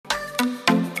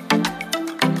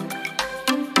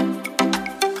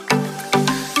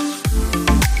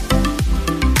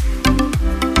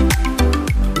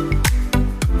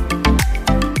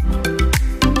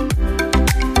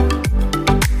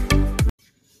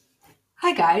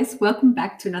Hi guys, welcome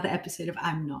back to another episode of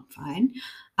I'm Not Fine.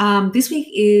 This week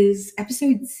is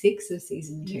episode 6 of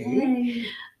season 2. Yay.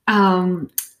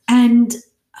 And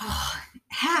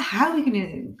how are we going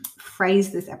to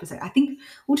phrase this episode? I think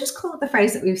we'll just call it the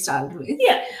phrase that we've started with.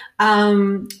 Yeah.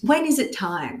 When is it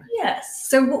time? Yes.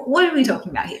 So what are we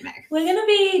talking about here, Meg? We're going to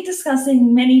be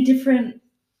discussing many different,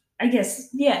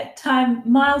 time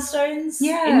milestones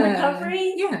in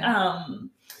recovery. Yeah.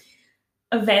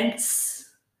 Events,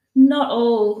 not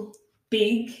all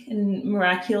big and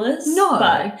miraculous. No.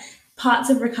 But parts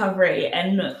of recovery,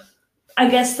 and I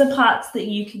guess the parts that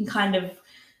you can kind of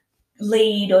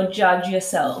lead or judge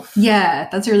yourself. Yeah,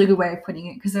 that's a really good way of putting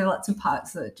it, because there are lots of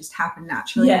parts that just happen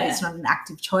naturally and it's not an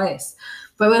active choice.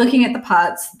 But we're looking at the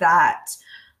parts that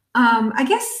I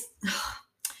guess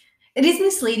it is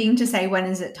misleading to say when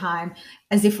is it time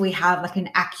as if we have like an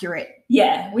accurate.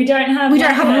 Yeah, we don't have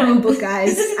a rule book,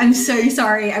 guys. I'm so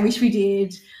sorry. I wish we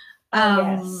did.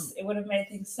 Yes, it would have made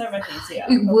things so much easier.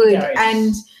 It would.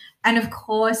 And of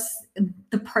course,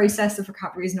 the process of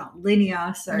recovery is not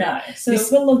linear. So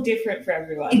it will look different for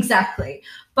everyone. Exactly.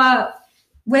 But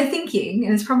we're thinking,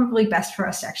 and it's probably best for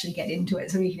us to actually get into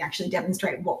it so we can actually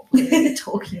demonstrate what we're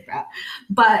talking about.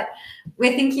 But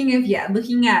we're thinking of,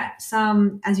 looking at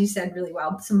some, as you said really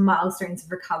well, some milestones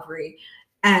of recovery.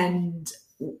 And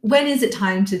when is it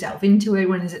time to delve into it?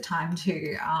 When is it time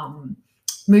to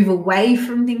move away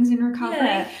from things in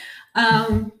recovery?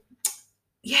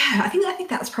 I think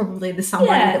that's probably the summary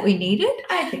that we needed.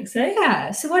 I think so.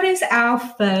 Yeah. So what is our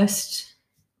first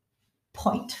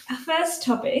point? Our first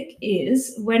topic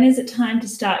is, when is it time to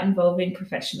start involving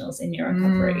professionals in your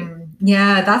recovery?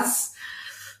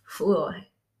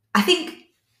 I think,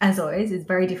 as always, it's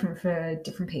very different for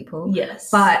different people. Yes.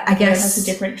 But I guess it has a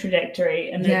different trajectory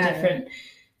and a different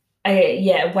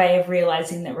way of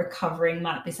realizing that recovering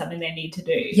might be something they need to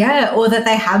do. Yeah, or that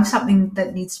they have something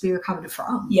that needs to be recovered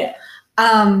from. Yeah.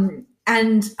 And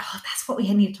that's what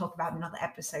we need to talk about in another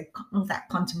episode. All that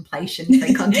contemplation.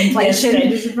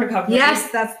 Stages of recovery. Yes,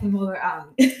 that's the more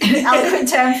eloquent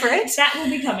term for it. That will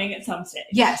be coming at some stage.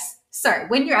 Yes. So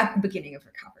when you're at the beginning of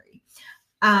recovery,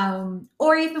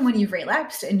 or even when you've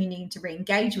relapsed and you need to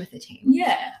re-engage with the team.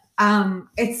 Yeah.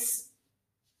 It's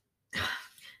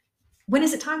when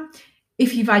is it time?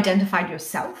 If you've identified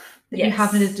yourself that you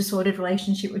have a disordered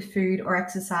relationship with food or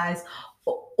exercise,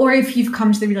 or if you've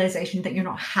come to the realization that you're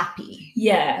not happy.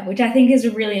 Yeah, which I think is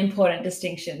a really important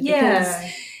distinction. Yeah.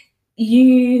 Because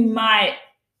you might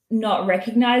not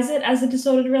recognize it as a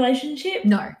disordered relationship.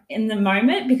 No. In the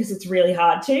moment, because it's really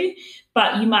hard to,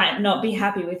 but you might not be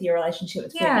happy with your relationship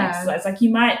with food and exercise. Like, you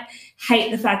might hate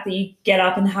the fact that you get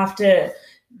up and have to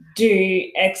do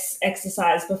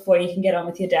exercise before you can get on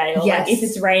with your day, or like if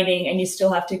it's raining and you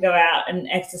still have to go out and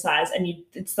exercise and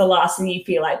it's the last thing you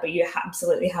feel like, but you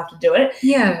absolutely have to do it,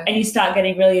 and you start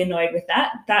getting really annoyed with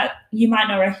that you might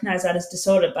not recognize that as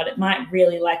disorder, but it might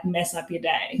really like mess up your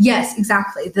day. Yes,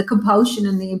 exactly. The compulsion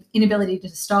and the inability to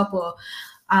stop, or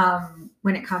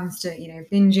when it comes to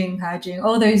binging, purging,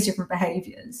 all those different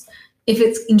behaviors. If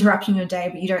it's interrupting your day,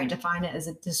 but you don't define it as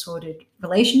a disordered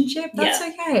relationship, that's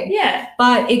okay. Yeah.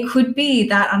 But it could be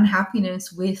that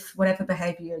unhappiness with whatever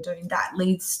behavior you're doing that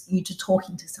leads you to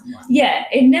talking to someone. Yeah.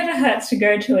 It never hurts to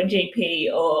go to a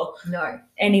GP or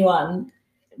anyone,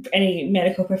 any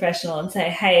medical professional, and say,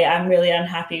 hey, I'm really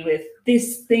unhappy with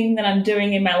this thing that I'm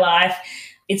doing in my life.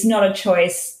 It's not a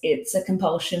choice, it's a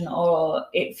compulsion, or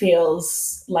it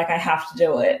feels like I have to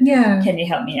do it. Yeah. Can you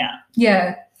help me out?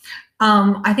 Yeah.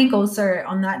 I think also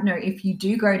on that note, if you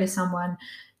do go to someone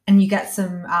and you get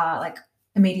some like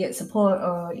immediate support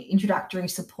or introductory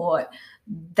support,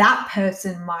 that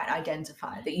person might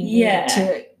identify that you need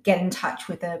to get in touch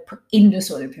with a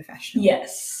disordered professional.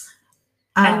 Yes.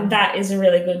 And that is a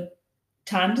really good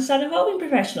time to start involving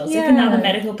professionals. If another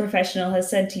medical professional has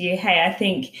said to you, hey, I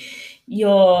think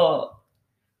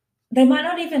they might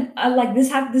not even like this.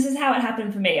 This is how it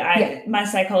happened for me. My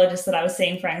psychologist that I was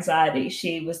seeing for anxiety,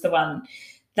 she was the one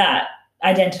that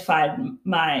identified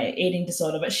my eating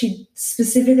disorder, but she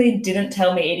specifically didn't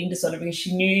tell me eating disorder because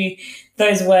she knew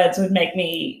those words would make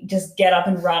me just get up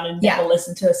and run and never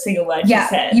listen to a single word she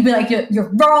said. You'd be like,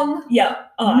 you're wrong. Yeah.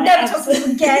 Never talk to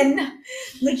them again.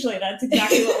 Literally, that's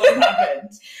exactly what would have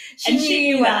happened. She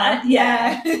knew that.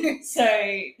 Yeah.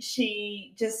 So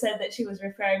she just said that she was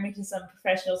referring me to some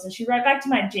professionals, and she wrote back to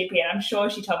my GP, and I'm sure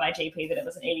she told my GP that it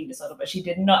was an eating disorder, but she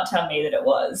did not tell me that it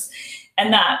was.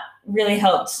 And that really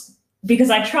helped,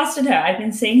 because I trusted her. I'd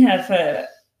been seeing her for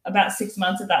about 6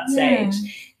 months at that stage,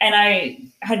 and I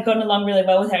had gotten along really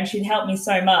well with her, and she'd helped me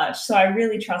so much, so I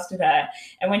really trusted her.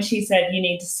 And when she said you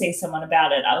need to see someone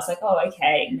about it, I was like, oh,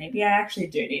 okay, maybe I actually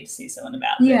do need to see someone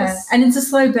about this. And it's a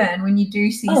slow burn when you do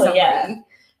see somebody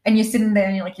and you're sitting there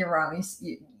and you're like, you're wrong,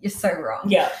 you're so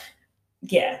wrong.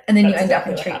 And then you end up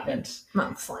in treatment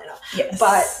months later.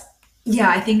 But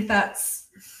I think that's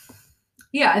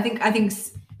I think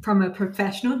from a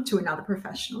professional to another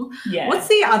professional. What's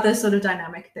the other sort of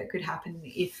dynamic that could happen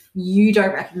if you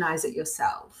don't recognize it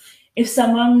yourself? If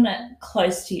someone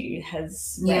close to you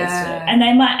has raised it,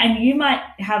 and you might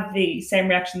have the same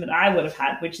reaction that I would have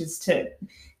had, which is to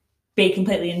be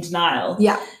completely in denial.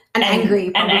 And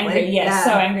angry, probably.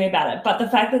 So angry about it. But the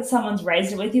fact that someone's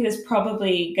raised it with you is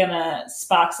probably gonna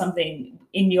spark something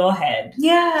in your head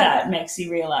that makes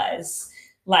you realize,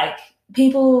 like,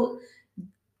 people,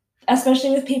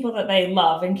 especially with people that they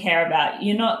love and care about,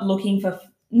 you're not looking for,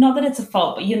 not that it's a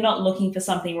fault, but you're not looking for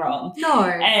something wrong. No.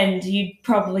 And you'd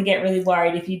probably get really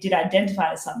worried if you did identify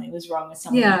that something was wrong with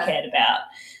someone you cared about.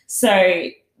 So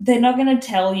they're not going to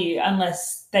tell you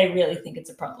unless they really think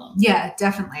it's a problem. Yeah,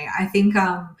 definitely. I think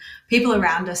people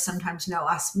around us sometimes know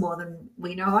us more than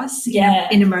we know us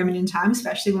in a moment in time,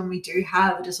 especially when we do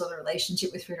have a disordered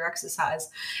relationship with food or exercise.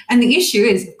 And the issue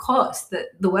is, of course, that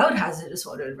the world has a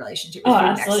disordered relationship with food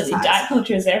and exercise. Absolutely. Diet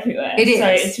culture is everywhere. It is. So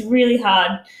it's really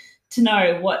hard to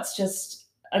know what's just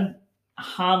a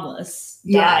harmless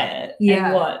diet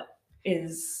and what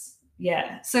is,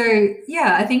 So,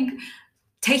 I think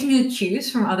taking the cues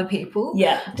from other people.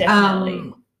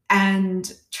 Definitely.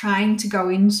 And trying to go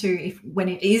into, when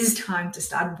it is time to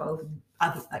start involving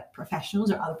other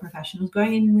professionals or other professionals,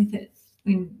 going in with it,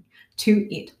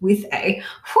 with a,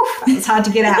 that was hard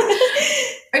to get out,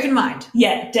 open mind.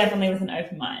 Definitely with an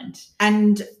open mind.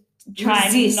 And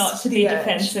trying not to be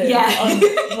defensive.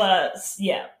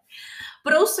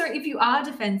 But also, if you are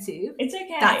defensive, it's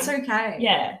okay. That's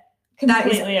okay.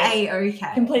 Completely, that is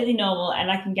A-okay. Completely normal,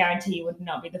 and I can guarantee you would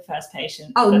not be the first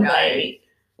patient they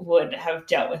would have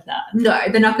dealt with that. No,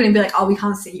 they're not going to be like, oh, we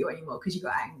can't see you anymore because you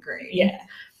got angry.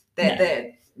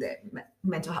 They're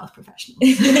mental health professionals.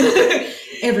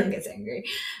 Everyone gets angry.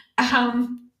 Do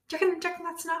you reckon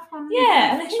that's enough? And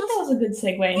I think that was a good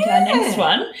segue into our next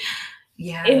one.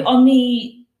 On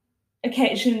the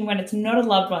occasion when it's not a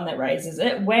loved one that raises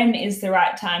it, when is the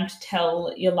right time to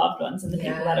tell your loved ones and the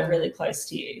people that are really close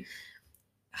to you?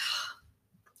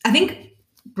 I think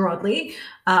broadly,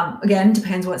 again,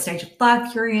 depends what stage of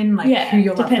life you're in, who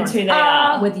your loved ones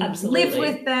are, whether you live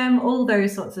with them, all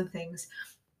those sorts of things.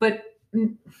 But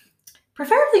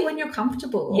preferably when you're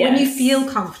comfortable, when you feel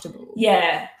comfortable.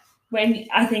 When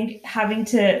I think having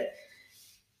to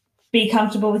be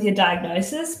comfortable with your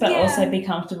diagnosis, but also be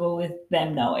comfortable with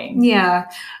them knowing.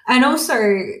 And also,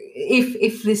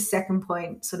 if this second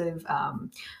point sort of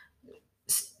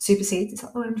supersedes, is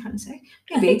that what I'm trying to say?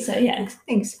 Maybe. I think so,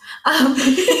 Thanks.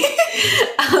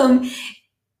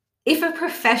 If a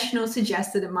professional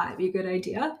suggests that it might be a good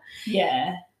idea,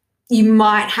 you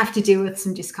might have to deal with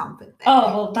some discomfort there.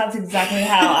 Oh, well, that's exactly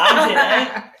how I did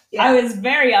it. I was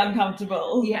very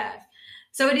uncomfortable.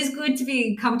 So it is good to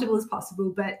be comfortable as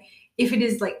possible, but if it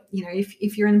is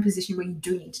if you're in a position where you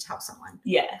do need to tell someone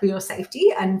for your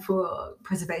safety and for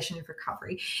preservation of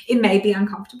recovery, it may be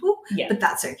uncomfortable, but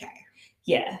that's okay.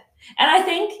 And I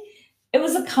think it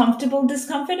was a comfortable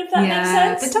discomfort, if that makes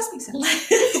sense. It does make sense.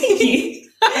 Thank you.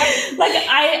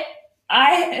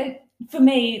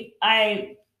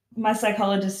 My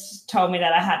psychologist told me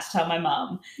that I had to tell my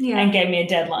mum and gave me a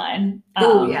deadline.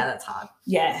 That's hard.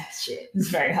 Shit. It's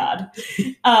very hard.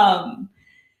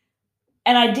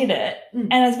 And I did it.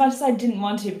 And as much as I didn't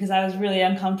want to, because I was really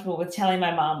uncomfortable with telling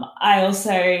my mum, I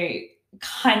also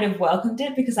kind of welcomed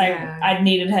it because I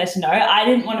needed her to know. I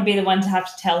didn't want to be the one to have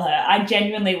to tell her. I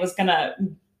genuinely was going to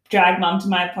drag mum to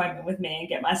my appointment with me and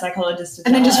get my psychologist to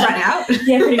tell her. And then just run out?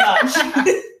 Yeah, pretty much.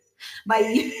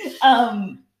 Bye.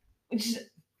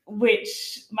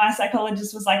 Which my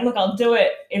psychologist was like, look, I'll do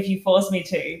it if you force me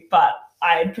to, but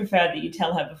I'd prefer that you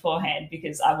tell her beforehand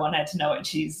because I want her to know what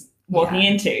she's walking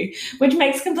into, which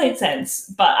makes complete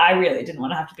sense. But I really didn't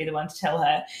want to have to be the one to tell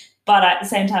her. But at the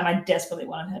same time, I desperately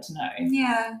wanted her to know.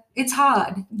 Yeah, it's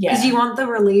hard because you want the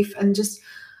relief and just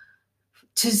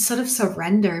to sort of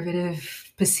surrender a bit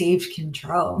of perceived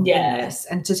control.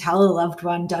 And to tell a loved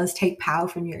one does take power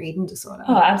from your eating disorder.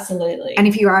 Oh, absolutely. And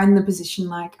if you are in the position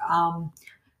like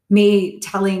me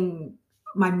telling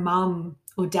my mum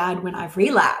or dad when I've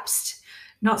relapsed,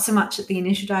 not so much at the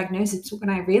initial diagnosis, but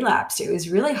when I relapsed, it was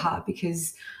really hard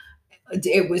because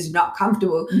it was not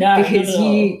comfortable. Because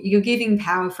you're giving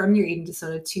power from your eating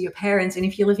disorder to your parents, and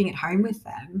if you're living at home with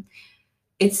them,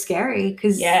 it's scary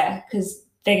because they're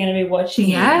going to be watching.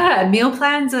 Yeah, meal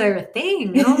plans are a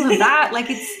thing and all of that. Like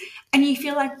and you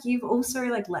feel like you've also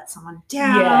like let someone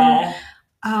down. Yeah.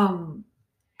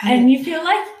 And you feel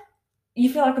like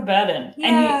a burden.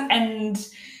 Yeah. And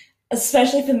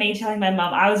especially for me telling my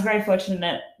mum, I was very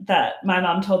fortunate that my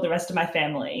mum told the rest of my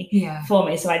family for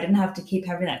me, so I didn't have to keep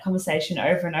having that conversation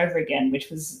over and over again, which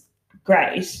was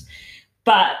great.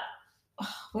 But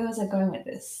where was I going with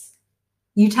this?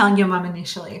 You telling your mum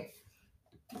initially?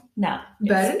 No.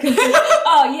 Burden?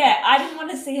 Oh, yeah. I didn't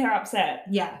want to see her upset.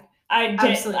 Yeah.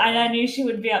 Absolutely. I knew she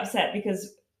would be upset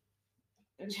because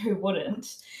who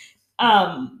wouldn't?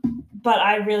 But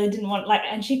I really didn't want,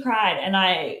 and she cried, and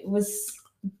I was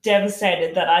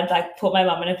devastated that I'd put my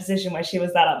mum in a position where she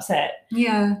was that upset.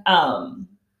 Yeah.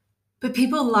 But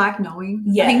people like knowing.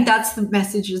 Yeah. I think that's the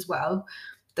message as well.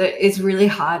 That it's really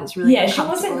hard. It's really she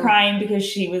wasn't crying because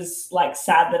she was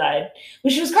sad that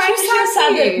she was crying because she was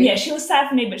sad that she was sad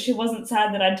for me, but she wasn't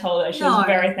sad that I'd told her. She was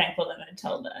very thankful that I'd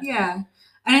told her. Yeah.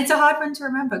 And it's a hard one to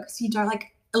remember because you don't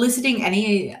eliciting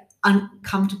any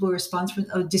uncomfortable response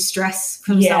or distress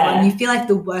from someone. You feel like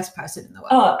the worst person in the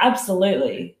world. Oh,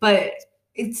 absolutely. But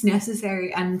it's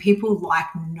necessary, and people like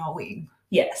knowing.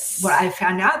 Yes. What I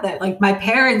found out that my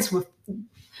parents were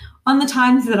on the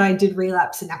times that I did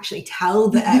relapse and actually tell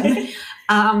them,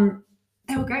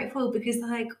 they were grateful because they're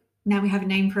like, now we have a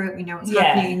name for it. We know what's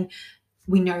happening.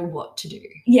 We know what to do.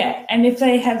 Yeah. And if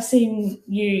they have seen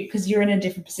you, because you're in a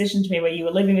different position to me where you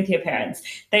were living with your parents,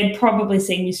 they'd probably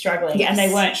seen you struggling and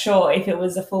they weren't sure if it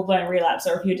was a full-blown relapse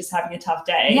or if you're just having a tough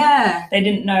day. Yeah. They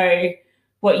didn't know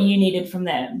what you needed from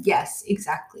them. Yes,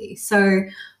 exactly. So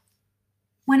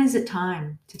when is it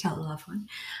time to tell a loved one?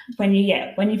 When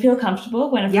you feel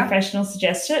comfortable, when a professional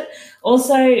suggests it.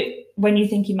 Also, when you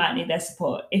think you might need their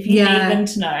support. If you need them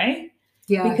to know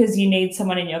because you need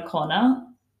someone in your corner,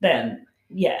 then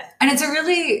And it's a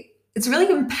really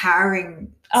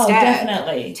empowering step.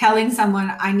 Definitely. Telling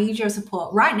someone, I need your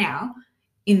support right now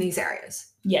in these areas.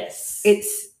 Yes.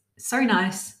 It's so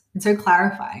nice and so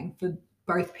clarifying for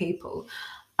both people.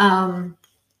 I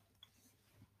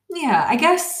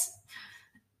guess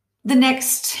the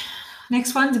next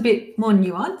one's a bit more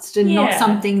nuanced and not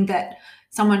something that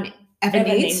someone ever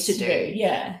needs to do.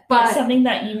 Yeah. But something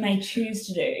that you may choose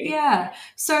to do. Yeah.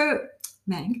 So,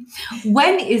 Meg,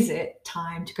 when is it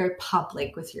time to go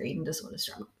public with your eating disorder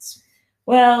struggles?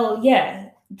 Well,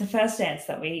 the first answer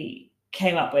that we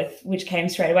came up with, which came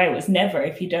straight away, was never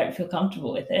if you don't feel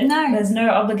comfortable with it. No. There's no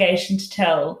obligation to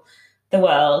tell the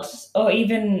world or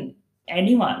even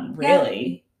anyone,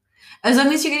 really. As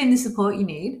long as you're getting the support you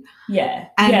need. Yeah.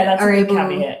 That's a good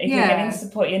caveat. If you're getting the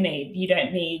support you need, you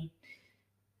don't need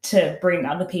to bring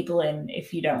other people in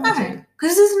if you don't want to.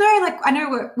 Because there's no, I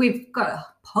know we've got a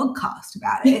podcast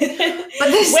about it, but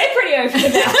we're pretty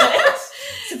open about it.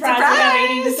 Surprise! We have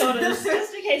eating disorders,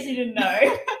 just in case you didn't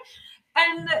know.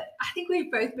 And I think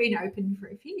we've both been open for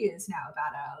a few years now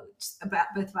about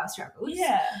both of our struggles.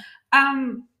 Yeah.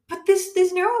 But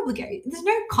there's no obligation. There's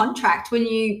no contract when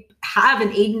you have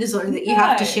an eating disorder that you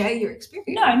have to share your experience.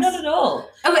 No, not at all.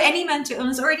 Or any mental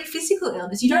illness or any physical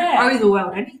illness. You don't owe the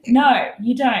world anything. No,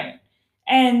 you don't.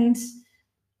 And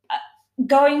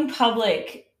going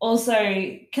public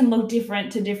also can look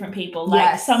different to different people.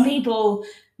 Some people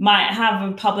might have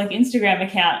a public Instagram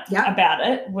account about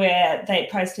it where they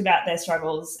post about their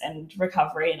struggles and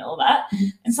recovery and all that. Mm-hmm.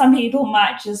 And some people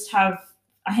might just have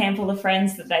a handful of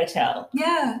friends that they tell.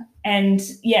 Yeah. And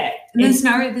there's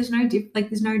no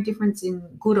difference in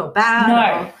good or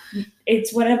bad. No.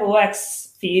 It's whatever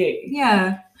works for you.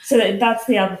 Yeah. So that's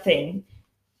the other thing.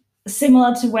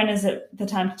 Similar to when is it the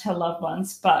time to tell loved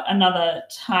ones, but another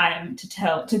time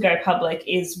to go public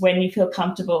is when you feel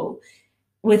comfortable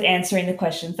with answering the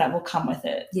questions that will come with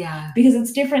it. Yeah. Because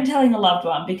it's different telling a loved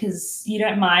one because you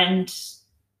don't mind,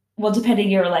 well, depending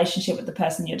on your relationship with the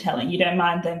person you're telling, you don't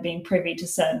mind them being privy to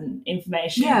certain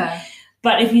information. Yeah.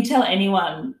 But if you tell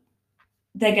anyone,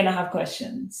 they're going to have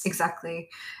questions. Exactly.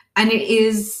 And it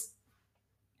is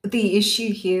the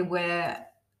issue here where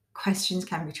questions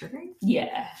can be triggering.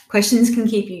 Yeah. Questions can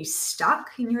keep you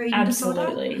stuck in your eating disorder.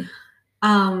 Absolutely.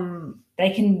 They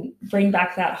can bring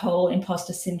back that whole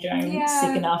imposter syndrome,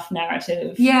 sick enough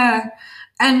narrative. Yeah.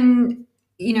 And,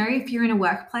 if you're in a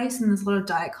workplace and there's a lot of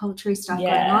diet culture stuff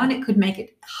going on, it could make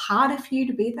it harder for you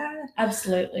to be there.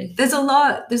 Absolutely. There's a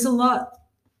lot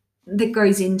that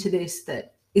goes into this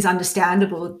that is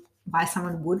understandable why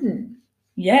someone wouldn't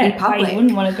be public. Why you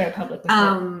wouldn't want to go public with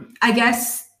it. I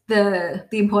guess the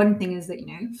important thing is that,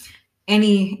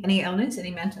 any illness,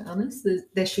 any mental illness,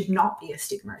 there should not be a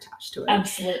stigma attached to it.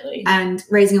 Absolutely. And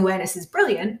raising awareness is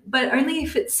brilliant, but only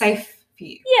if it's safe for for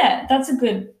you. Yeah, that's a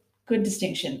good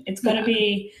distinction. It's got to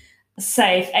be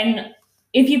safe. And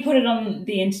if you put it on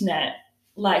the internet,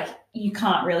 like, you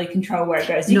can't really control where it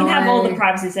goes. You can have all the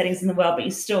privacy settings in the world, but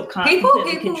you still can't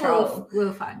completely control.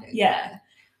 Will find it. Yeah.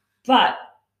 But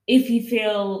if you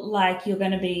feel like you're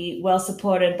going to be well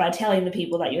supported by telling the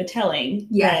people that you're telling,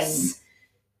 then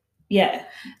yeah,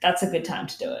 that's a good time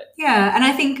to do it. Yeah. And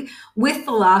I think with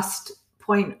the last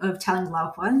point of telling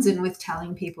loved ones and with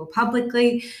telling people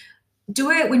publicly, do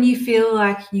it when you feel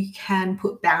like you can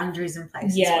put boundaries in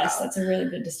place. Yes, as well. That's a really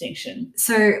good distinction.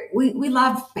 So we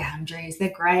love boundaries. They're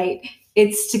great.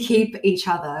 It's to keep each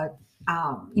other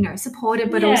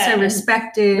supported, but also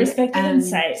respected and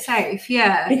safe. Safe,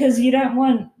 yeah. Because you don't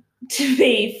want to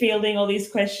be fielding all these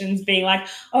questions being like,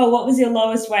 oh, what was your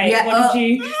lowest weight? Yeah, what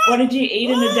did you eat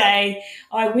in a day?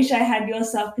 Oh, I wish I had your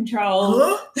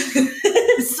self-control.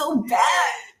 It's so bad.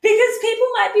 Because people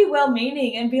might be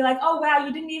well-meaning and be like, oh, wow,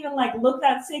 you didn't even like look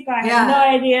that sick. I had no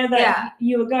idea that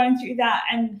you were going through that.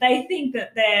 And they think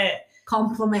that they're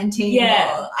complimenting.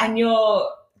 Yeah, and you're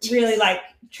really like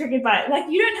triggered by it. Like,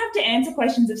 you don't have to answer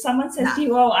questions. If someone says to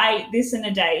you, oh, I ate this in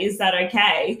a day, is that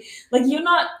okay? Like, you're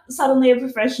not suddenly a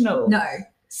professional. No.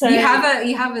 So you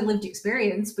have a lived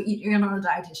experience, but you're not a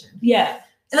dietitian. Yeah.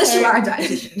 Unless you are a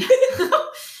dietitian.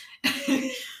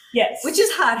 Yes. Which is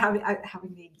hard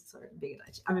having the sort of big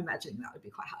dietitian. I'm imagining that would be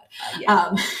quite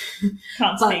hard.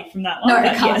 Can't speak from that one. No,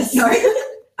 I can't. Yes. No.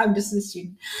 I'm just a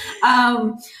student.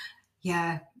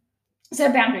 Yeah.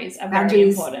 So boundaries are very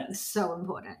important. So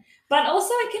important. But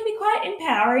also it can be quite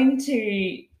empowering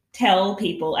to tell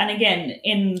people, and again,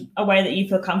 in a way that you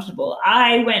feel comfortable.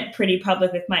 I went pretty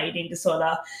public with my eating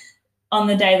disorder on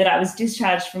the day that I was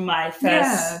discharged from my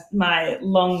my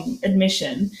long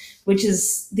admission, which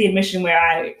is the admission where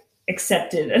I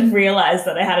accepted and realized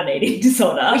that I had an eating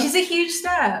disorder. Which is a huge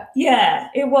step. Yeah,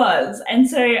 it was. And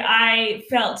so I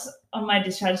felt on my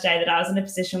discharge day that I was in a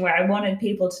position where I wanted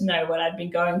people to know what I'd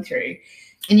been going through.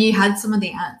 And you had some of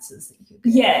the answers that you could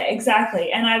get. Yeah,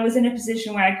 exactly. And I was in a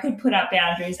position where I could put up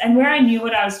boundaries and where I knew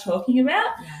what I was talking about.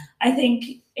 Yeah. I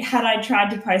think had I tried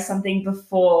to post something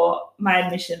before my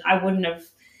admission, I wouldn't have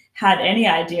had any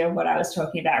idea of what I was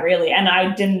talking about, really. And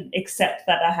I didn't accept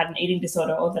that I had an eating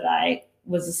disorder or that I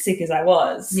was as sick as I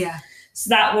was. Yeah. So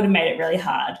that would have made it really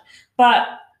hard. But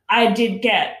I did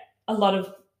get a lot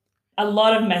of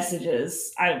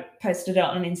messages. I posted it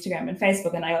on Instagram and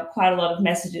Facebook, and I got quite a lot of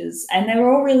messages, and they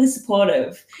were all really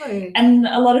supportive. Good. And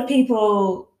a lot of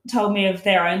people told me of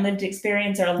their own lived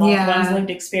experience or a loved one's lived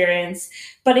experience,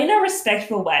 but in a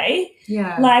respectful way.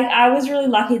 Yeah. Like, I was really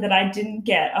lucky that I didn't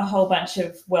get a whole bunch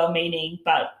of well-meaning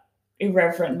but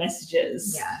irreverent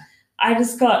messages. Yeah. I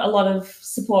just got a lot of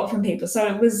support from people.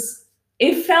 So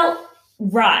it felt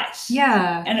right.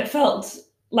 Yeah. And it felt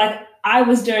like I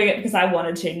was doing it because I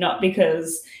wanted to, not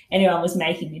because anyone was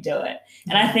making me do it.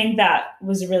 And I think that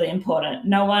was really important.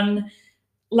 No one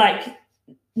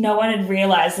had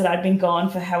realized that I'd been gone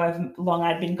for however long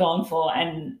I'd been gone for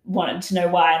and wanted to know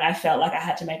why. And I felt like I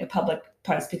had to make a public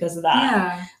post because of that.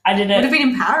 Yeah. I did it. It would have been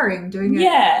empowering doing it.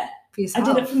 Yeah. For yourself.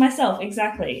 I did it for myself.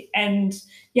 Exactly. And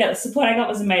yeah, the support I got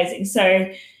was amazing.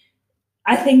 So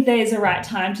I think there's a right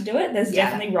time to do it. There's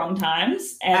definitely wrong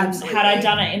times. And Absolutely. Had I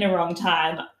done it in a wrong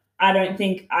time, I don't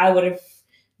think I would have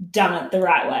done it the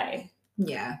right way.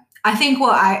 Yeah. I think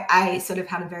I sort of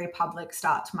had a very public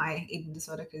start to my eating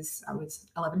disorder because I was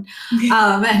 11.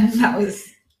 And that was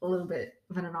a little bit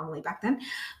of an anomaly back then.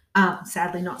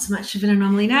 Sadly, not so much of an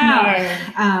anomaly now.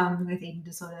 No. With eating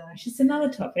disorder. Which is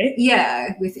another topic.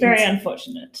 Yeah. Very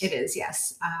unfortunate. It is,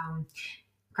 yes.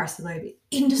 Across the globe,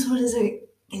 eating disorders are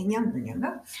getting younger and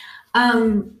younger.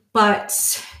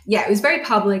 But yeah, it was very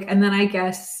public. And then I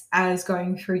guess as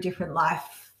going through different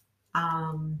life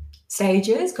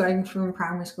stages, going from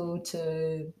primary school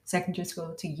to secondary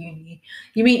school to uni,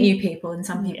 you meet new people, and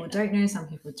some people don't know, some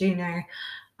people do know.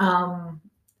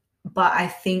 But I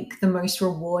think the most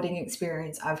rewarding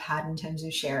experience I've had in terms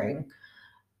of sharing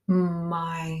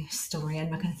my story and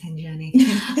my consent journey,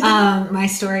 my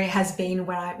story has been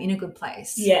when I'm in a good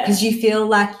place. Yeah. Because you feel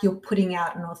like you're putting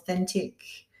out an authentic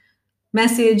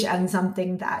message and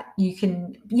something that you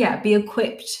can, be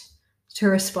equipped to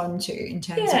respond to in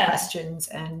terms of questions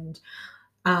and,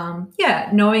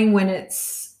 knowing when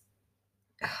it's,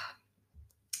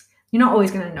 you're not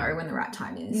always going to know when the right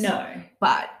time is. No.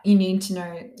 But you need to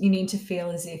know, you need to feel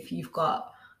as if you've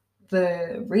got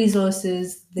the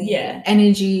resources, the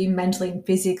energy, mentally and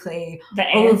physically, the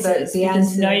answers. The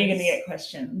answers. You know you're going to get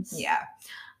questions. Yeah.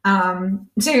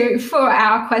 So for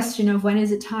our question of when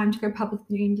is it time to go public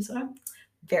with eating disorder,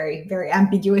 very, very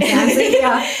ambiguous answer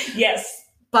here. Yes.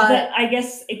 But I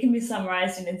guess it can be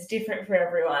summarized and it's different for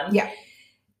everyone. Yeah.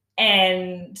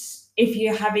 And if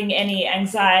you're having any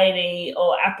anxiety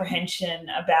or apprehension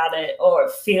about it, or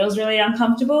it feels really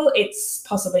uncomfortable, it's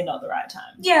possibly not the right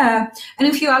time. Yeah. And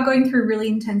if you are going through really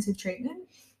intensive treatment,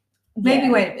 maybe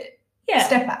wait a bit. Yeah.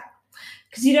 Step back.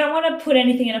 Because you don't want to put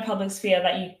anything in a public sphere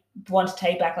that you want to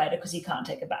take back later because you can't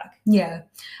take it back. Yeah.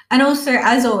 And also,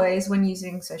 as always, when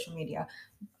using social media,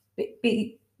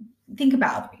 think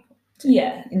about other people.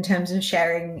 Yeah. In terms of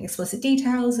sharing explicit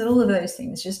details and all of those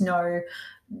things, just know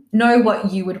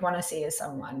what you would want to see as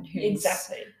someone who's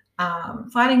exactly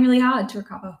fighting really hard to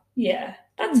recover. Yeah,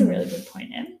 that's a really good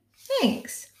point, Em.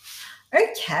 Thanks.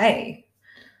 Okay.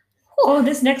 Oh,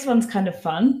 this next one's kind of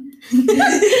fun.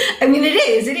 I mean, it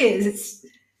is. It's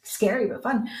scary but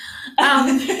fun.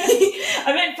 I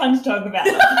meant fun to talk about.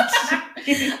 I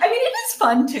mean, it is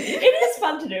fun too. It is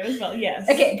fun to do as well, yes.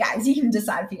 Okay, guys, you can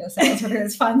decide for yourselves whether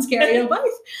it's fun, scary, or both.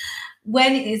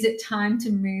 When is it time to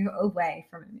move away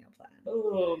from a meal plan?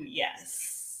 Oh,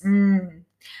 yes.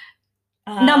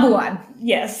 Number one.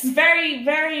 Yes, very,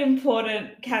 very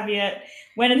important caveat.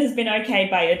 When it has been okayed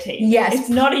by your team. Yes. It's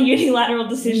not a unilateral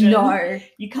decision. No.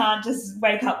 You can't just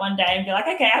wake up one day and be like,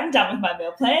 okay, I'm done with my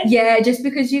meal plan. Yeah, just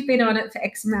because you've been on it for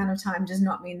X amount of time does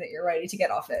not mean that you're ready to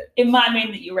get off it. It might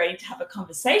mean that you're ready to have a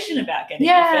conversation about getting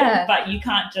off it, but you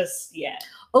can't just,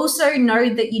 Also know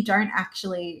that you don't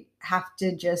actually have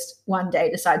to just one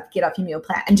day decide to get off your meal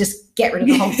plan and just get rid of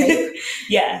the whole thing.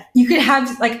 Yeah. You could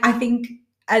have, I think,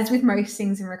 as with most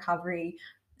things in recovery,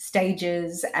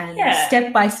 stages and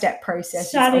step-by-step process.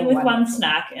 Starting with one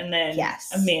snack and then a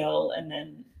meal and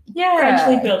then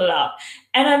gradually build it up.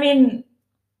 And I mean,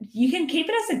 you can keep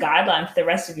it as a guideline for the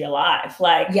rest of your life.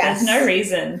 There's no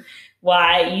reason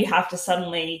why you have to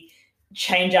suddenly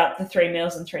change up the 3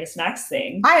 meals and 3 snacks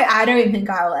thing. I don't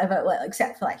think I will ever,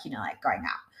 except for going out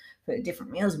for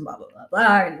different meals and blah, blah, blah,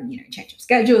 blah, and, change up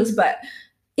schedules. But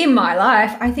in my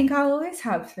life, I think I'll always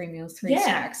have 3 meals, 3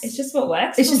 snacks. It's just what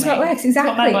works. It's just what works,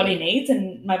 exactly. It's what my body needs,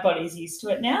 and my body's used to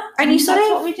it now. And that's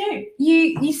what we do.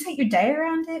 You set your day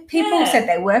around it. People set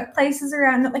their workplaces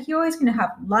around it. You're always going to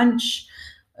have a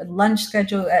lunch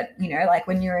schedule at,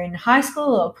 when you're in high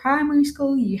school or primary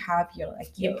school, you have your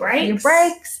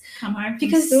breaks. Come home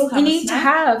because you need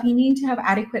to have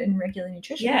adequate and regular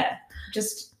nutrition. Yeah,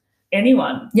 just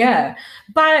anyone. Yeah.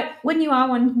 But when you are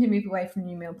wanting to move away from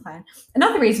your meal plan,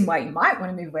 another reason why you might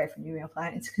want to move away from your meal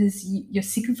plan is because you're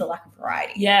sick of the lack of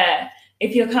variety. Yeah.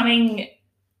 If you're coming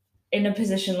in a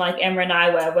position like Emma and I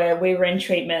were, where we were in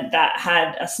treatment that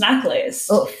had a snack list.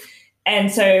 Oof.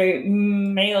 And so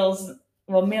meals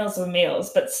were meals,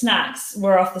 but snacks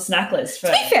were off the snack list. To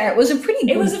be fair, it was a very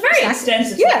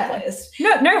extensive snack list.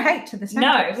 No hate to the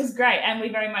snack list. It was great, and we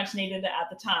very much needed it at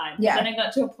the time. Yeah. Then it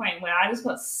got to a point where I just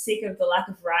got sick of the lack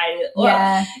of variety.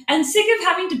 And sick of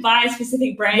having to buy a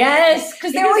specific brand. Yes,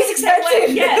 because they're always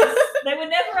expensive. They were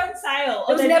never on sale.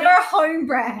 It was never a home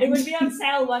brand. It would be on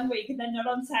sale one week and then not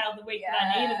on sale the week that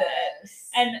I needed it.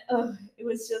 And it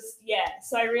was just,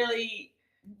 so I really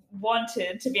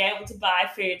wanted to be able to buy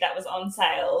food that was on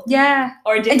sale. Yeah.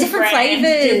 Or different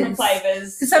flavors.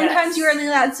 Because sometimes you're only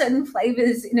allowed certain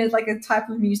flavors in a type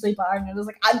of muesli bar, and it was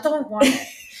I don't want it.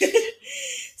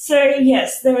 So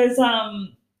yes, there was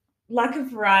lack of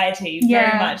variety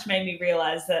very much made me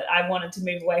realize that I wanted to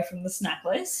move away from the snack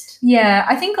list. Yeah,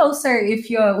 I think also if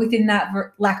you're within that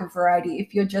lack of variety,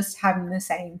 if you're just having the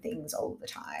same things all the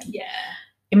time. Yeah.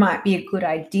 It might be a good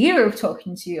idea of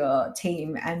talking to your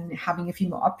team and having a few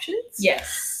more options.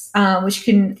 Yes. Which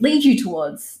can lead you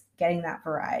towards getting that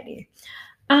variety.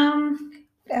 What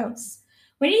else?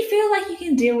 When you feel like you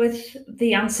can deal with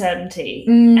the uncertainty,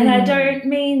 and I don't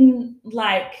mean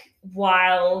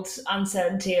wild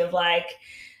uncertainty of I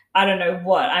don't know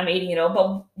what I'm eating at all,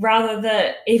 but rather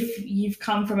that if you've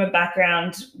come from a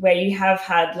background where you have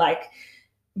had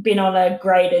been on a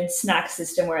graded snack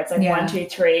system where it's 1, 2,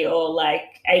 3 or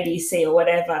ABC or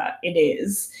whatever it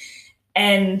is,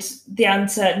 and the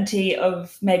uncertainty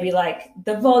of maybe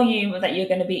the volume that you're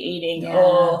going to be eating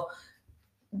or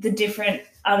the different,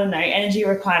 I don't know, energy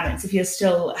requirements if you're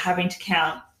still having to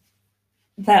count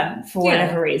them for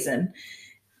whatever reason.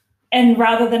 And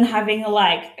rather than having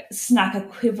a snack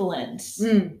equivalent,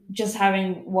 just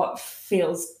having what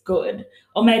feels good.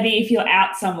 Or maybe if you're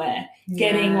out somewhere,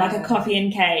 getting a coffee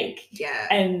and cake. Yeah.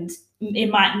 And it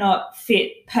might not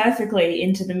fit perfectly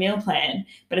into the meal plan,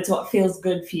 but it's what feels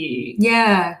good for you.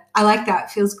 Yeah. I like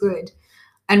that. Feels good.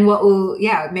 And what will,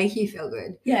 make you feel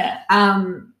good. Yeah.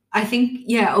 I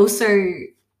think, also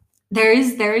there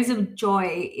is a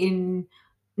joy in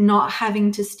not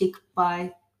having to stick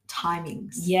by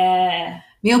timings. Yeah.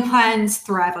 Meal plans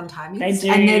thrive on timings. They do.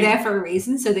 And they're there for a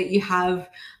reason, so that you have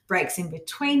breaks in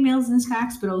between meals and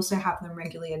snacks, but also have them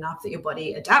regularly enough that your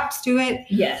body adapts to it.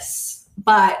 Yes.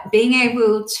 But being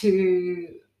able to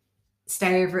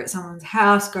stay over at someone's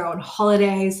house, go on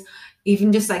holidays,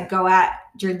 even just like go out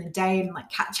during the day and like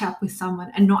catch up with someone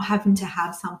and not having to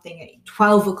have something at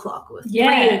 12 o'clock or 3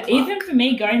 o'clock. Even for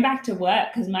me, going back to work,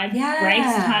 because my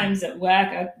breaks times at work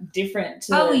are different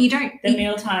to the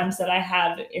meal times that I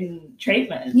have in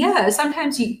treatment. Yeah,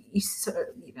 sometimes you sort of,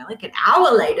 like an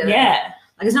hour later. Yeah.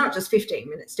 Like it's not just 15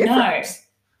 minutes difference.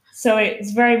 No. So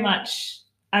it's very much,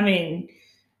 I mean,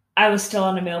 I was still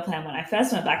on a meal plan when I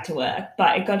first went back to work,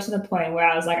 but it got to the point where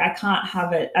I was like, I can't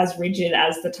have it as rigid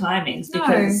as the timings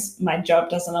because my job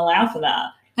doesn't allow for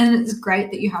that. And it's great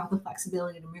that you have the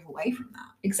flexibility to move away from that.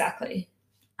 Exactly.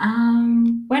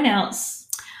 When else?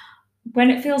 When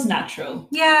it feels natural.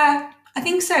 Yeah, I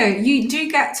think so. You do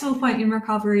get to a point in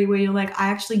recovery where you're like, I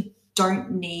actually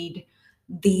don't need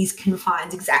these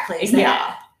confines exactly as they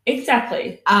are.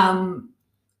 Exactly.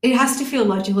 It has to feel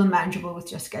logical and manageable with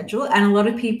your schedule. And a lot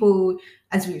of people,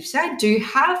 as we've said, do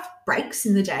have breaks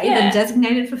in the day that are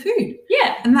designated for food.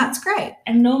 Yeah. And that's great.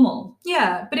 And normal.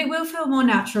 Yeah. But it will feel more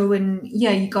natural when,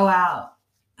 you go out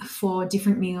for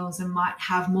different meals and might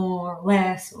have more or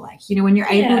less, or like, when you're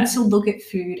able to look at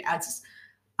food as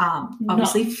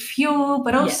obviously fuel,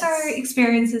 but also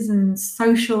experiences and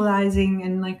socializing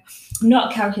and like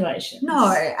not calculations.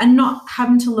 No, and not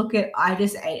having to look at I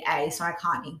just ate A, so I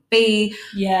can't eat B.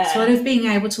 Yeah. Sort of being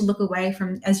able to look away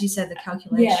from, as you said, the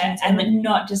calculations. Yeah, and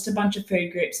not just a bunch of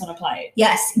food groups on a plate.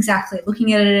 Yes, exactly.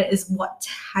 Looking at it as what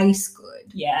tastes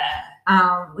good. Yeah.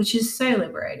 Which is so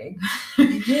liberating.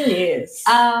 It really is.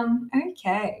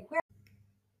 Okay.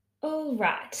 All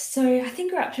right. So I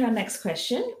think we're up to our next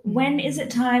question. When is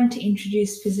it time to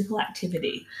introduce physical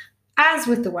activity? As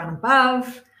with the one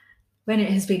above, when it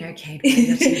has been okay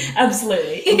to do.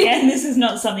 Absolutely. Again, this is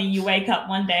not something you wake up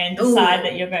one day and decide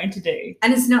that you're going to do.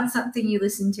 And it's not something you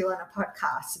listen to on a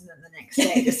podcast and then the next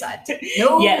day decide to.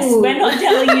 No. Yes, we're not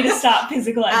telling you to start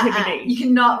physical activity. You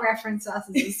cannot reference us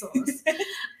as a source.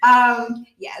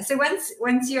 So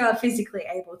once you're physically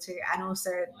able to, and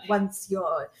also once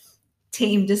your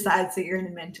team decides that you're in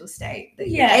a mental state that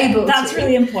you're able that's to.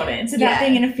 Really important. It's about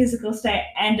being in a physical state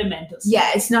and a mental state.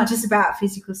 Yeah, it's not just about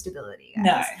physical stability,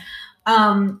 guys.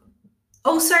 No.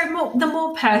 Also, the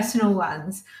more personal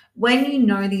ones, when you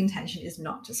know the intention is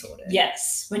not disordered.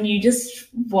 Yes, when you just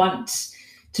want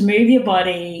to move your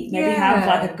body, maybe have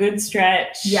like a good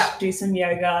stretch, do some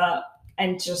yoga,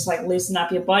 and just like loosen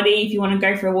up your body. If you want to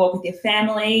go for a walk with your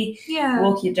family,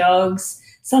 walk your dogs,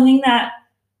 something that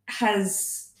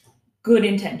has good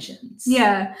intentions.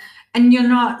 Yeah. And you're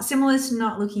not, similar to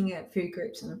not looking at food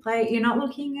groups on a plate, you're not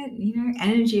looking at,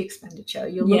 energy expenditure.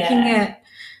 You're looking at,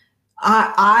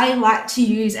 I like to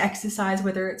use exercise,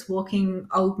 whether it's walking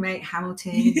Old Mate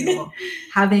Hamilton or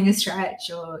having a stretch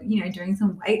or, doing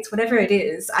some weights, whatever it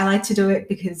is. I like to do it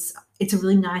because it's a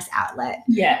really nice outlet.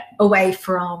 Yeah. Away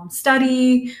from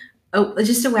study,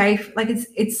 just away, like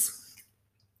it's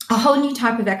a whole new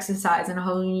type of exercise and a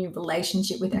whole new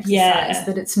relationship with exercise,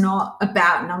 that it's not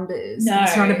about numbers. No.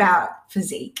 It's not about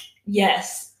physique.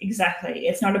 Yes, exactly.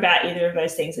 It's not about either of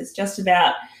those things. It's just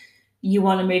about you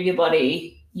want to move your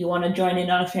body, you want to join in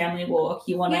on a family walk,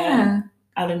 you want to,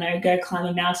 I don't know, go climb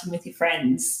a mountain with your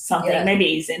friends, something. Yeah. Maybe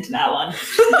he's into that one.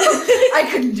 I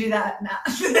couldn't do that, nah.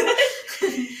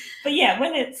 But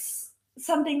when it's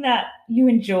something that you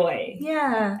enjoy.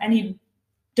 Yeah. And you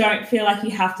don't feel like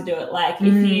you have to do it. Like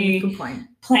if you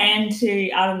plan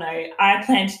to, I don't know, I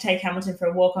planned to take Hamilton for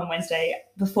a walk on Wednesday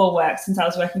before work since I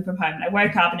was working from home. And I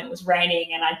woke up and it was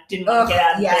raining and I didn't want to get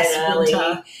out of bed early.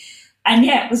 Winter. And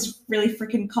it was really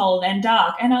freaking cold and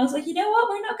dark. And I was like, you know what?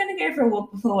 We're not going to go for a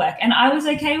walk before work. And I was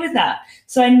okay with that.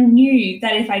 So I knew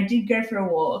that if I did go for a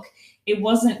walk, it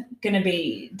wasn't going to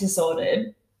be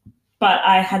disordered. But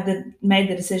I had made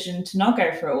the decision to not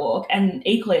go for a walk. And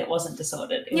equally, it wasn't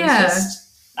disordered. It was just,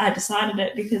 I decided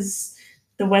it because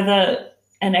the weather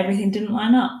and everything didn't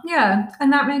line up. Yeah,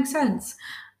 and that makes sense.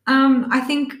 I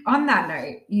think on that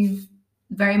note, you've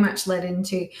very much led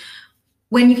into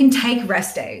when you can take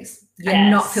rest days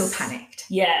and not feel panicked.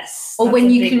 Yes. Or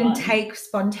when you can take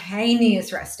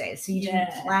spontaneous rest days. So you didn't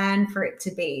plan for it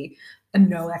to be a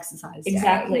no exercise day.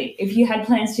 Exactly. If you had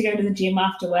plans to go to the gym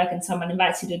after work and someone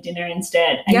invites you to dinner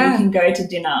instead, and you can go to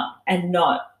dinner and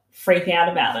not freak out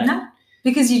about it. No.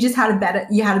 Because you just had a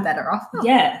better offer.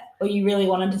 Yeah. Or you really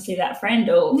wanted to see that friend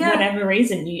or whatever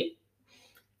reason.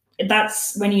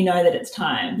 That's when you know that it's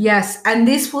time. Yes. And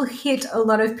this will hit a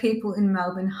lot of people in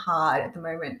Melbourne hard at the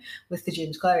moment with the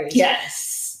gyms closed.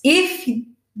 Yes. If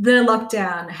the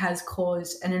lockdown has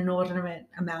caused an inordinate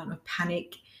amount of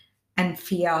panic and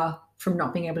fear from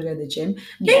not being able to go to the gym,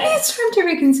 maybe it's time to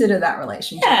reconsider that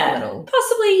relationship a little.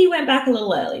 Possibly you went back a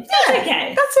little early. That's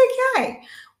okay. That's okay.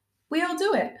 We all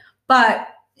do it. But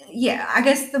yeah, I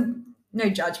guess no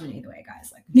judgment either way,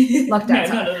 guys. Like lockdown's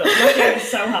hard. No. Lockdown is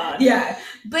so hard. Yeah.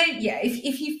 But yeah,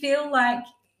 if you feel like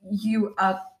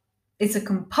it's a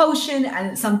compulsion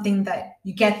and it's something that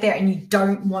you get there and you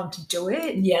don't want to do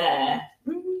it. Yeah.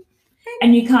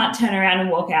 And you can't turn around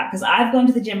and walk out, because I've gone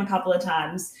to the gym a couple of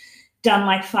times, done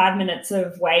like 5 minutes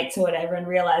of weights or whatever, and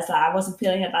realized that I wasn't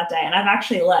feeling it that day, and I've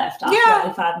actually left after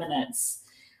only 5 minutes.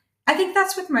 I think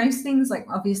that's with most things. Like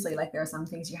obviously, like there are some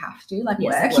things you have to do, like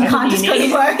work. You can't just go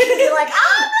to work and be like,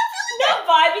 not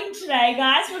vibing today,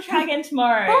 guys. We'll try again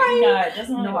tomorrow. No, it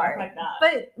doesn't really work like that.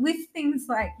 But with things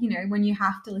like, when you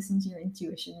have to listen to your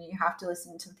intuition, you have to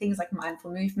listen to things like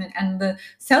mindful movement and the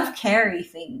self-care-y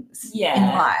things in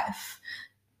life.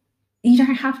 You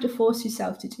don't have to force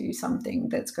yourself to do something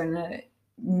that's going to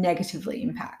negatively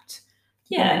impact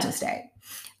your mental state.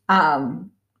 But,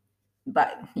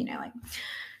 like,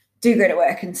 do go to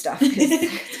work and stuff.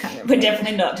 It's kind of We're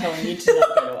definitely not telling you to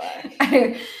not go to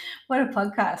work. What a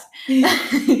podcast.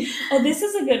 Well, this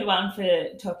is a good one for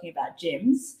talking about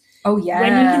gyms. Oh, yeah.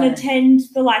 When you can attend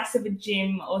the likes of a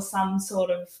gym or some sort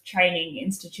of training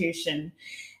institution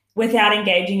without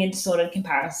engaging into sort of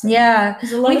comparison. Yeah.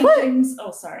 Because a lot of gyms...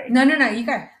 Oh, sorry. No, you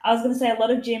go. I was going to say a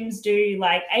lot of gyms do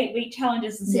like 8-week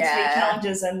challenges and 6-week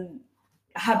challenges and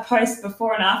have post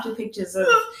before and after pictures of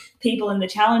people in the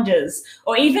challenges,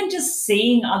 or even just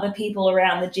seeing other people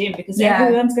around the gym, because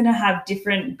everyone's going to have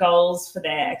different goals for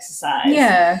their exercise.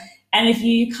 Yeah. And if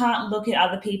you can't look at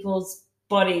other people's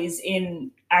bodies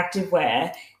in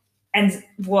activewear and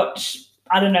watch,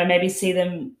 I don't know, maybe see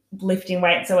them lifting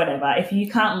weights or whatever, if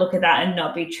you can't look at that and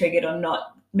not be triggered or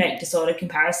not make disordered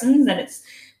comparisons, then it's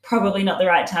probably not the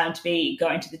right time to be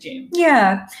going to the gym.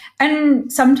 Yeah.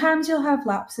 And sometimes you'll have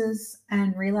lapses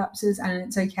and relapses, and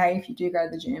it's okay if you do go to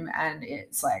the gym and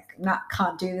it's like, nah,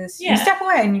 can't do this. You step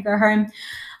away and you go home.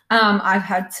 I've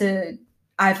had to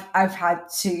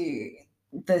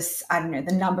this, I don't know,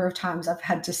 the number of times I've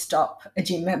had to stop a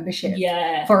gym membership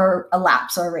for a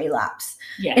lapse or a relapse.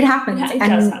 Yeah. It happens. It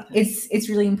does happen. It's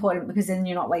really important, because then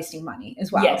you're not wasting money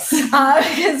as well. Yes.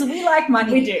 Because we like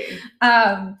money. We do.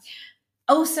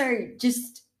 Also,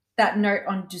 just that note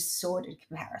on disordered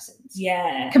comparisons.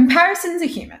 Yeah. Comparisons are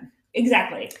human.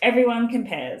 Exactly. Everyone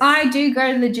compares. I do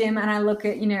go to the gym and I look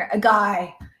at, a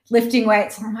guy lifting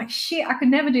weights, and I'm like, shit, I could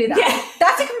never do that. Yeah.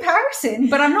 That's a comparison,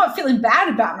 but I'm not feeling bad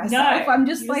about myself. No, I'm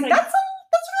just like, that's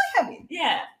really heavy.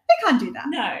 Yeah. I can't do that.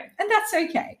 No. And that's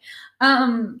okay.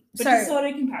 But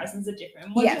disordered comparisons are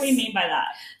different. What do we mean by that?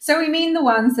 So we mean the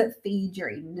ones that feed your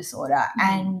eating disorder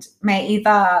and may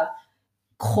either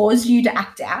cause you to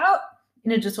act out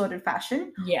in a disordered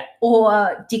fashion,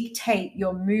 or dictate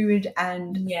your mood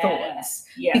and thoughts.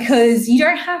 Yes. Because you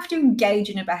don't have to engage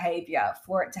in a behavior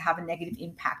for it to have a negative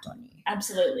impact on you.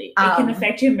 Absolutely. It can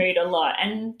affect your mood a lot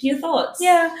and your thoughts.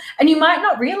 Yeah. And you might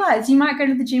not realize. You might go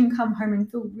to the gym, come home and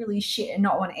feel really shit and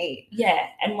not want to eat. Yeah,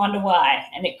 and wonder why.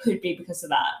 And it could be because of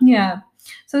that. Yeah.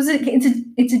 So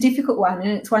it's a difficult one,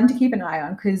 and it's one to keep an eye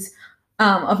on, because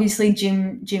obviously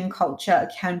gym culture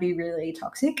can be really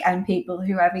toxic, and people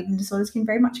who have eating disorders can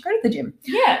very much go to the gym.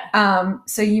 Yeah.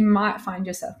 So you might find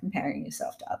yourself comparing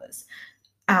yourself to others,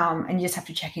 and you just have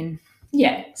to check in.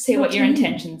 Yeah. See what your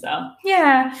intentions are.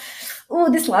 Yeah.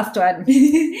 Oh, this last one.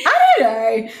 I don't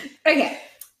know. Okay.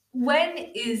 When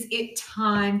is it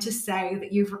time to say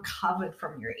that you've recovered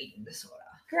from your eating disorder?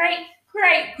 Great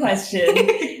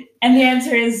question. And the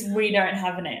answer is we don't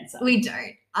have an answer. We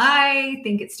don't. I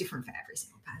think it's different for every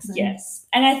single person. Yes.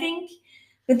 And I think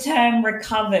the term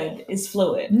recovered is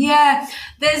fluid. Yeah.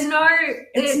 There's no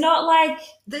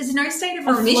state of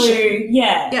remission. Flu.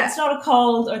 Yeah. It's not a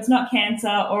cold, or it's not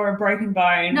cancer or a broken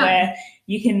bone where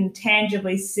you can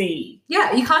tangibly see.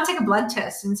 Yeah. You can't take a blood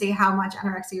test and see how much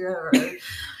anorexia or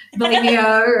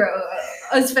bulimia or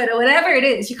OSFED or whatever it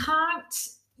is. You can't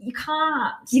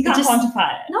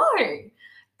quantify it. No.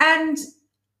 And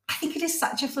I think it is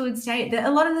such a fluid state that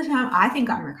a lot of the time I think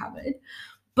I'm recovered,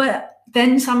 but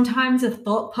then sometimes a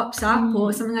thought pops up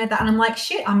or something like that, and I'm like,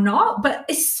 shit, I'm not. But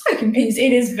it's so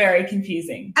confusing. It is very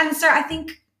confusing. And so I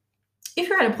think if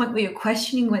you're at a point where you're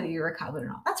questioning whether you're recovered or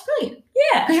not, that's brilliant.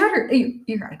 Yeah. Because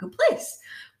you're at a good place.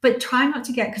 But try not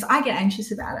to because I get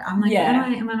anxious about it. I'm like,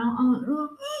 am I not? Oh.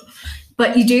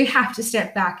 But you do have to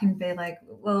step back and be like,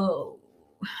 well,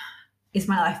 is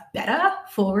my life better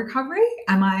for recovery?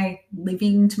 Am I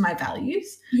living to my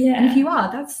values? Yeah. And if you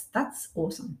are, that's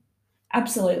awesome.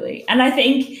 Absolutely. And I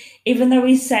think even though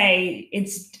we say it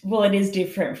is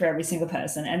different for every single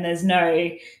person, and there's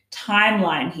no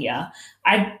timeline here,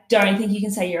 I don't think you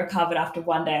can say you're recovered after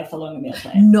one day of following a meal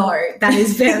plan. No, that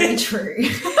is very true.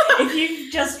 If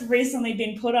you've just recently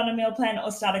been put on a meal plan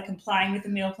or started complying with the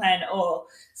meal plan or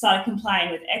started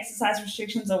complying with exercise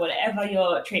restrictions or whatever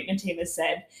your treatment team has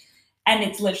said, and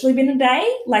it's literally been a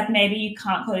day, like maybe you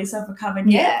can't call yourself recovered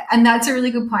yet. Yeah, and that's a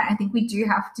really good point. I think we do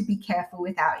have to be careful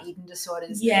with our eating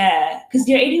disorders. Yeah, because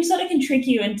your eating disorder can trick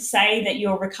you and say that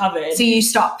you're recovered. So you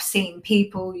stop seeing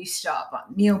people, you stop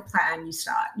on meal plan, you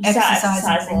start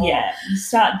exercising more. Yeah, you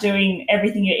start doing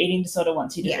everything your eating disorder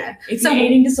wants you to do. If So your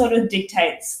eating disorder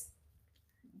dictates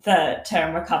the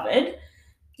term recovered,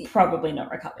 probably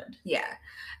not recovered. Yeah.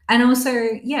 And also,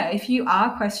 yeah, if you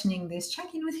are questioning this,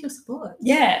 check in with your sports.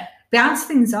 Yeah. Bounce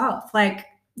things off. Like,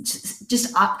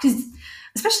 just up, because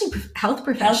especially health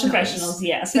professionals. Health professionals,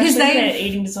 yeah. Especially if they're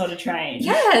eating disorder trained.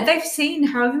 Yeah, they've seen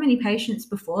however many patients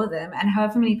before them and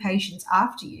however many patients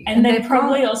after you. And they've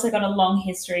probably also got a long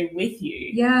history with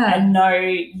you. Yeah. And know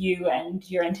you and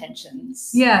your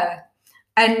intentions. Yeah.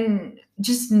 And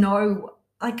just know,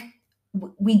 like,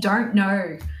 we don't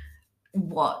know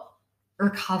what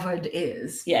recovered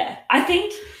is. Yeah. I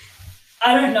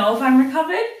don't know if I'm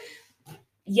recovered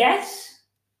yet.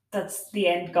 That's the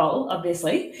end goal,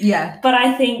 obviously. Yeah. But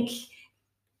I think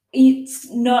it's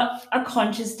not a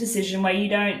conscious decision where you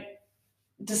don't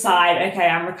decide, okay,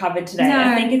 I'm recovered today. No.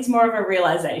 I think it's more of a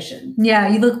realization. Yeah.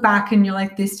 You look back and you're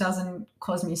like, this doesn't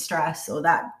cause me stress, or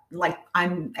that, like,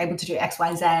 I'm able to do X,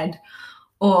 Y, Z,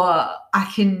 or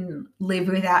I can live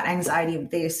without anxiety of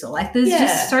this, or like there's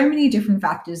just so many different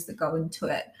factors that go into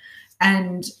it.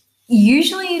 And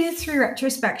usually it is through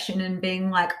retrospection and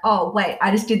being like, oh, wait, I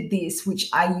just did this, which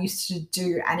I used to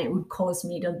do, and it would cause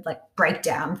me to like break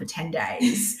down for 10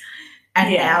 days.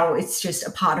 And now it's just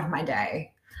a part of my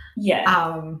day.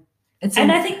 Yeah.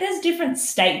 And I think there's different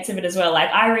states of it as well. Like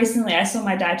I saw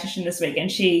my dietitian this week,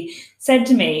 and she said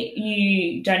to me,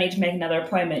 you don't need to make another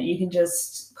appointment. You can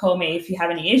just call me if you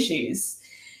have any issues.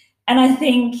 And I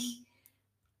think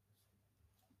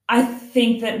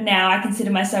that now I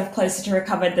consider myself closer to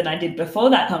recovered than I did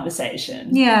before that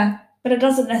conversation. Yeah. But it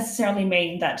doesn't necessarily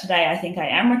mean that today I think I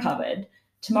am recovered.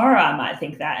 Tomorrow I might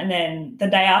think that. And then the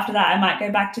day after that, I might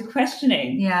go back to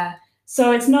questioning. Yeah.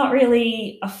 So it's not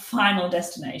really a final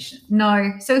destination.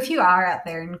 No. So if you are out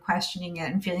there and questioning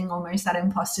it and feeling almost that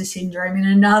imposter syndrome in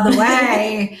another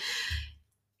way,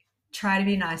 try to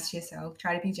be nice to yourself,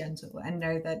 try to be gentle, and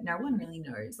know that no one really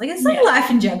knows. Like, it's like life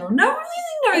in general. No one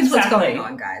really knows what's going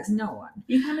on, guys. No one.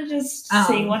 You kind of just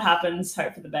see what happens,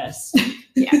 hope for the best.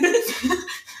 Yeah.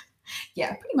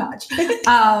 Yeah, pretty much.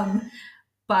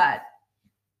 But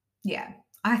yeah,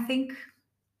 I think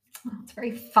it's a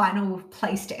very final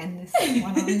place to end this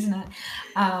one on, isn't it?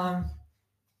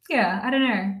 Yeah, I don't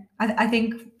know. I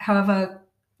think however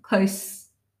close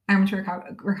I am to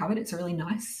recovered, it's a really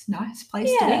nice place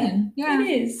to be in. Yeah, it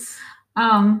is.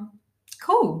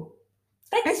 Cool.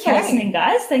 Thanks for listening,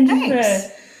 guys. Thank you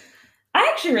for... I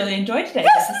actually really enjoyed today's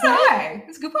episode. No,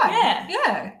 it's a good one.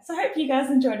 Yeah. So I hope you guys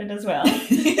enjoyed it as well.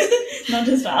 Not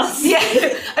just us. Yeah.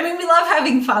 I mean, we love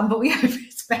having fun, but we hope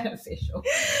it's beneficial.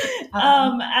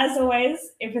 As always,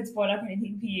 if it's brought up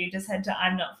anything for you, just head to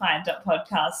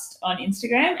imnotfine.podcast on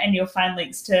Instagram, and you'll find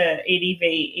links to EDV,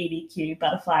 EDQ,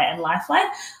 Butterfly, and Lifeline.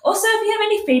 Also, if you have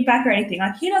any feedback or anything,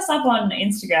 like, hit us up on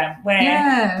Instagram.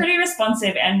 We're pretty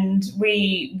responsive, and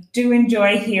we do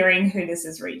enjoy hearing who this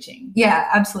is reaching. Yeah,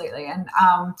 absolutely. And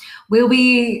we'll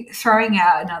be throwing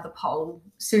out another poll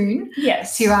soon.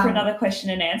 Yes, for another question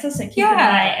and answer. So keep an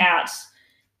eye out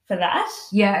for that.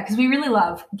 Yeah, because we really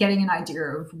love getting an idea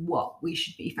of what we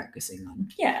should be focusing on.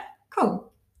 Yeah.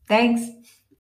 Cool. Thanks.